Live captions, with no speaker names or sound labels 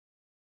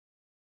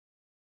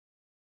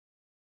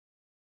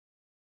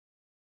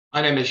My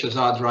name is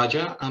Shahzad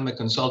Raja. I'm a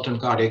consultant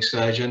cardiac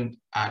surgeon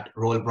at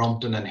Royal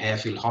Brompton and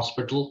Harefield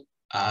Hospital.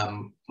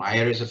 My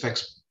areas of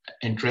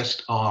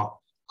interest are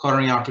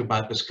coronary artery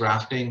bypass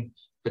grafting,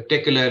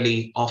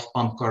 particularly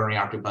off-pump coronary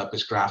artery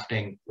bypass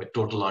grafting with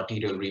total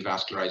arterial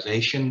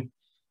revascularization.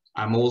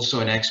 I'm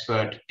also an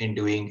expert in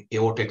doing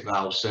aortic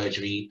valve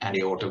surgery and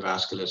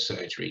aortovascular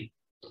surgery.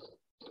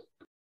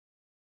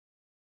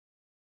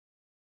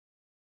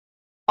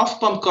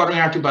 Off-pump coronary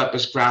artery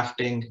bypass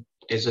grafting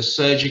is a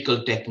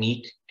surgical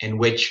technique in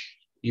which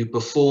you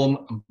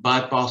perform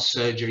bypass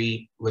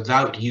surgery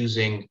without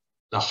using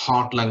the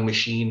heart-lung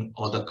machine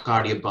or the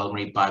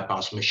cardiopulmonary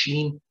bypass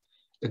machine.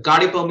 The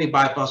cardiopulmonary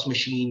bypass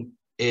machine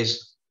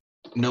is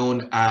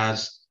known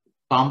as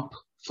pump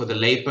for the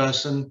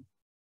layperson,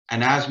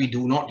 and as we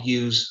do not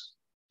use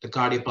the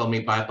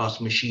cardiopulmonary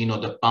bypass machine or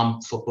the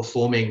pump for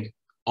performing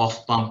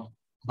off-pump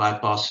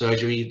bypass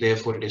surgery,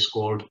 therefore it is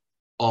called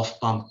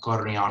off-pump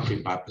coronary artery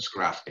bypass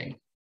grafting.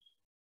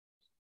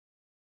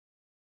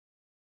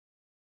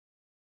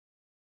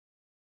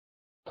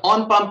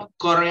 On-pump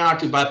coronary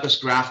artery bypass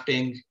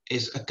grafting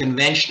is a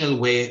conventional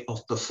way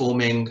of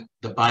performing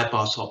the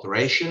bypass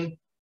operation.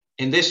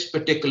 In this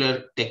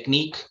particular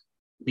technique,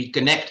 we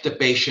connect the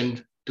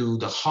patient to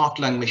the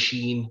heart-lung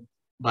machine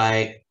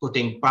by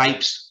putting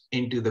pipes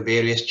into the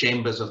various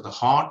chambers of the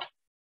heart.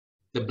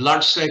 The blood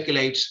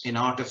circulates in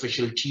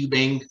artificial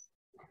tubing,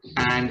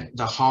 and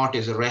the heart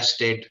is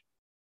arrested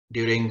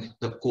during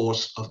the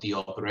course of the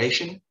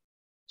operation.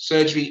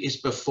 Surgery is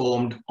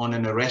performed on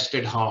an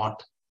arrested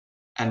heart,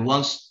 and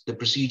once the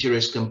procedure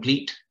is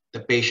complete, the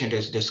patient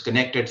is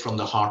disconnected from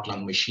the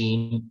heart-lung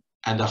machine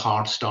and the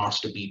heart starts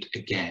to beat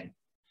again.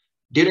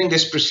 During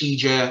this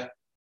procedure,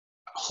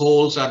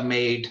 holes are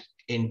made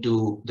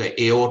into the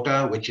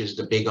aorta, which is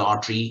the big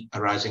artery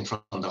arising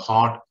from the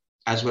heart,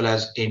 as well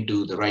as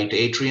into the right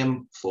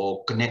atrium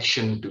for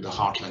connection to the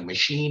heart-lung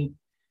machine.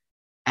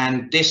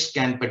 And this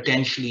can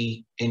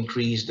potentially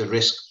increase the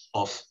risk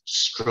of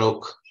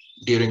stroke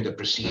during the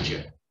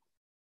procedure.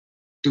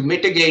 To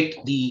mitigate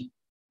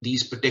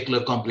these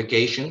particular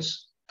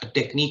complications, a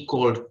technique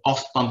called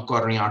off-pump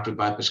coronary artery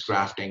bypass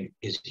grafting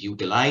is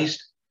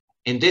utilized.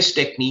 In this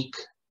technique,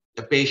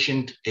 the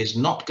patient is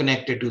not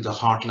connected to the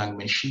heart-lung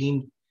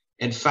machine.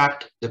 In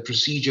fact, the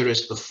procedure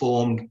is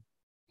performed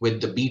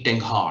with the beating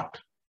heart.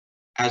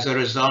 As a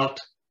result,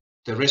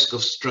 the risk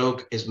of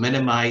stroke is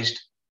minimized,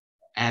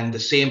 and the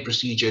same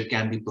procedure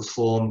can be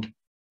performed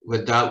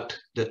without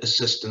the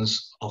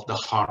assistance of the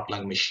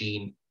heart-lung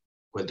machine,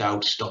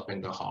 without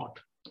stopping the heart.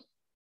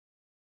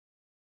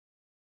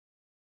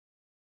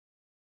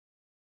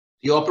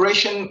 The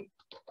operation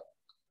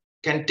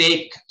can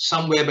take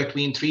somewhere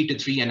between 3 to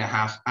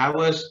 3.5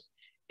 hours.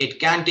 It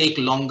can take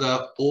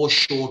longer or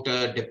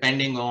shorter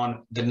depending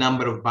on the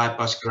number of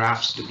bypass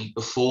grafts to be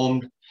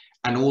performed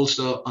and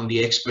also on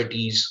the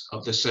expertise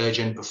of the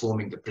surgeon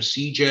performing the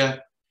procedure.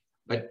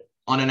 But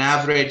on an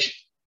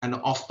average, an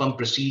off-pump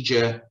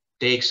procedure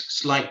takes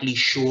slightly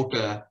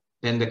shorter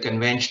than the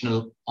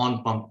conventional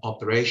on-pump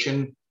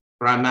operation,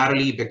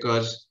 primarily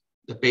because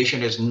the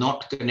patient is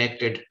not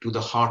connected to the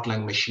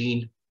heart-lung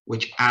machine,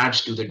 which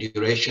adds to the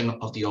duration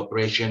of the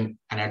operation.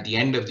 And at the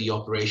end of the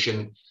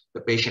operation,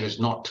 the patient is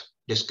not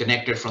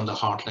disconnected from the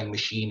heart-lung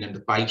machine and the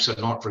pipes are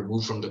not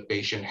removed from the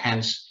patient.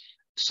 Hence,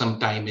 some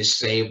time is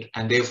saved.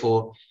 And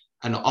therefore,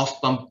 an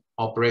off-pump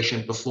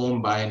operation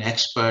performed by an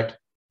expert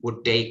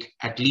would take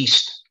at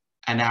least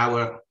an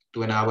hour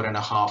to an hour and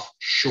a half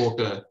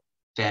shorter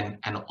than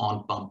an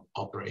on-pump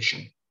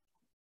operation.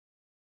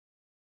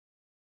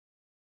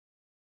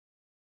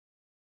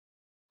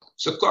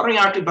 So coronary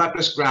artery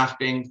bypass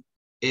grafting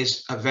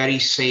is a very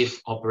safe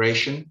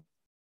operation.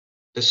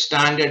 The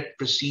standard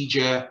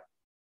procedure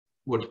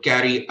would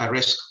carry a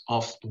risk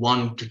of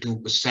 1 to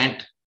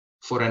 2%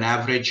 for an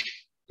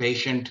average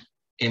patient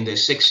in their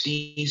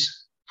 60s.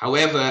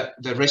 However,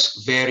 the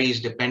risk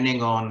varies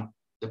depending on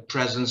the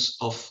presence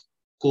of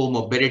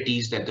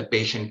comorbidities that the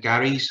patient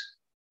carries.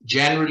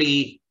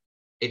 Generally,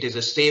 it is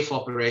a safe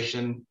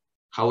operation.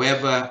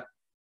 However,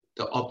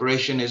 the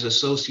operation is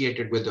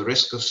associated with the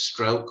risk of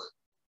stroke,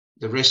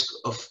 the risk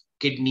of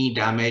kidney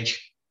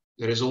damage.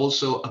 There is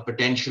also a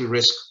potential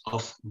risk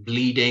of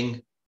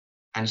bleeding,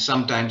 and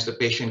sometimes the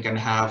patient can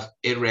have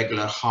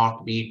irregular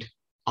heartbeat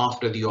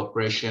after the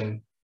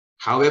operation.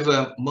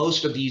 However,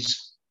 most of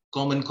these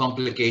common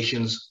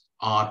complications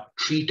are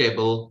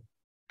treatable,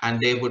 and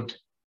they would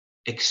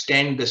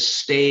extend the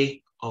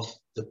stay of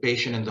the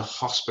patient in the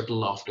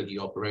hospital after the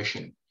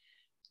operation.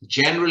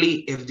 Generally,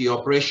 if the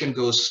operation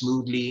goes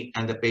smoothly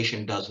and the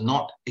patient does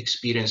not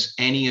experience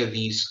any of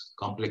these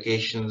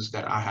complications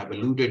that I have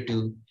alluded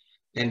to,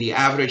 then the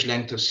average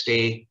length of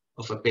stay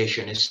of a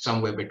patient is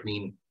somewhere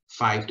between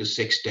 5 to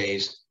 6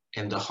 days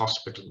in the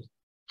hospital.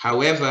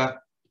 However,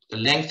 the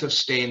length of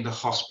stay in the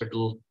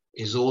hospital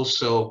is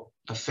also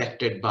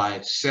affected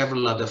by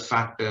several other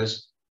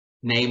factors,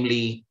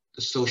 namely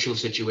the social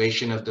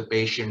situation of the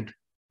patient,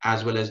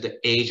 as well as the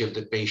age of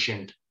the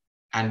patient,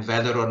 and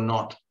whether or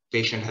not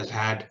patient has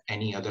had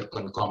any other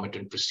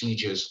concomitant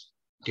procedures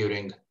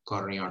during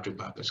coronary artery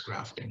bypass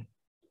grafting.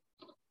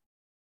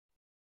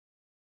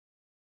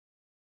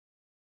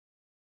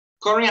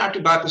 Coronary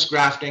artery bypass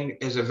grafting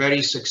is a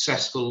very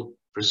successful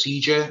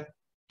procedure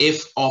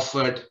if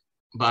offered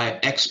by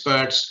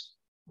experts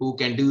who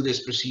can do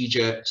this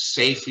procedure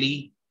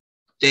safely.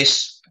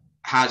 This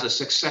has a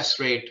success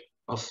rate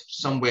of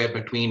somewhere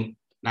between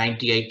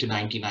 98 to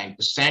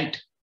 99%.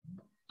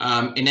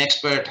 In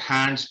expert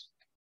hands,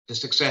 the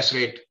success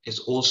rate is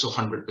also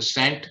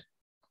 100%.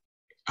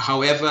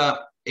 However,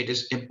 it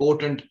is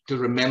important to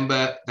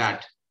remember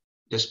that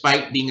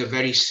despite being a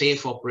very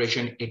safe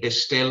operation, it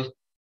is still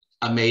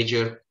a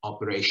major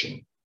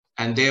operation.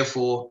 And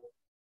therefore,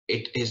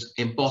 it is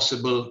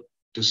impossible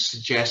to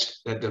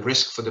suggest that the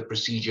risk for the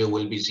procedure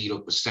will be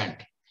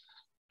 0%.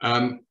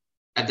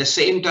 At the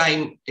same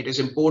time, it is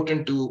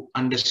important to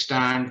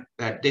understand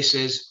that this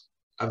is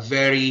a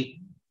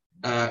very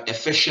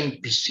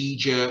efficient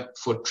procedure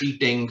for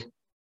treating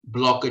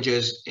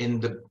blockages in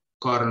the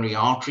coronary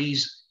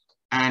arteries,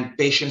 and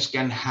patients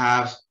can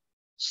have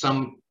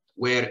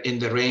somewhere in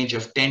the range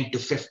of 10 to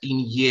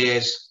 15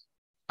 years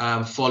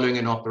following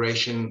an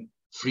operation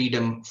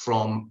freedom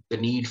from the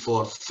need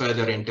for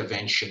further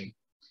intervention.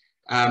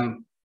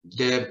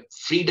 The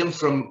freedom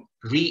from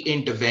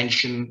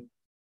re-intervention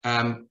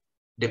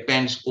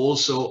depends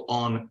also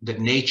on the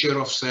nature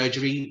of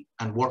surgery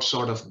and what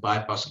sort of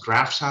bypass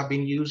grafts have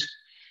been used.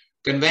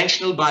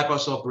 Conventional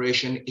bypass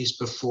operation is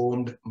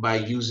performed by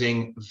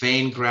using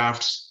vein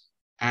grafts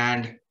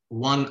and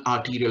one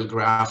arterial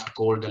graft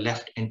called the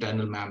left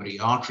internal mammary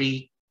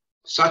artery.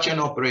 Such an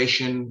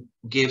operation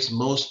gives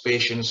most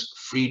patients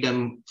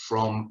freedom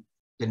from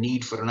the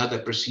need for another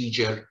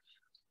procedure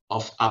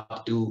of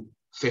up to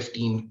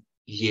 15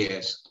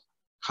 years.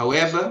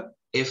 However,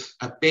 if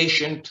a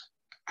patient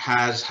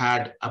has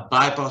had a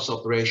bypass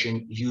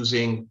operation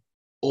using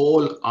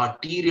all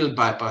arterial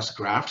bypass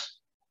grafts,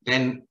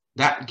 then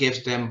that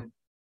gives them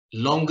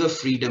longer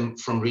freedom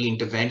from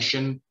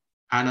re-intervention.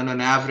 And on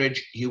an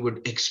average, you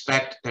would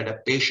expect that a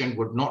patient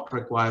would not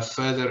require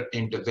further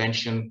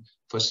intervention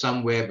for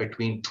somewhere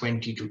between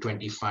 20 to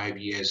 25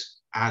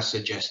 years, as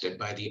suggested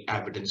by the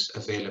evidence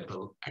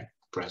available at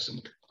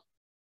present.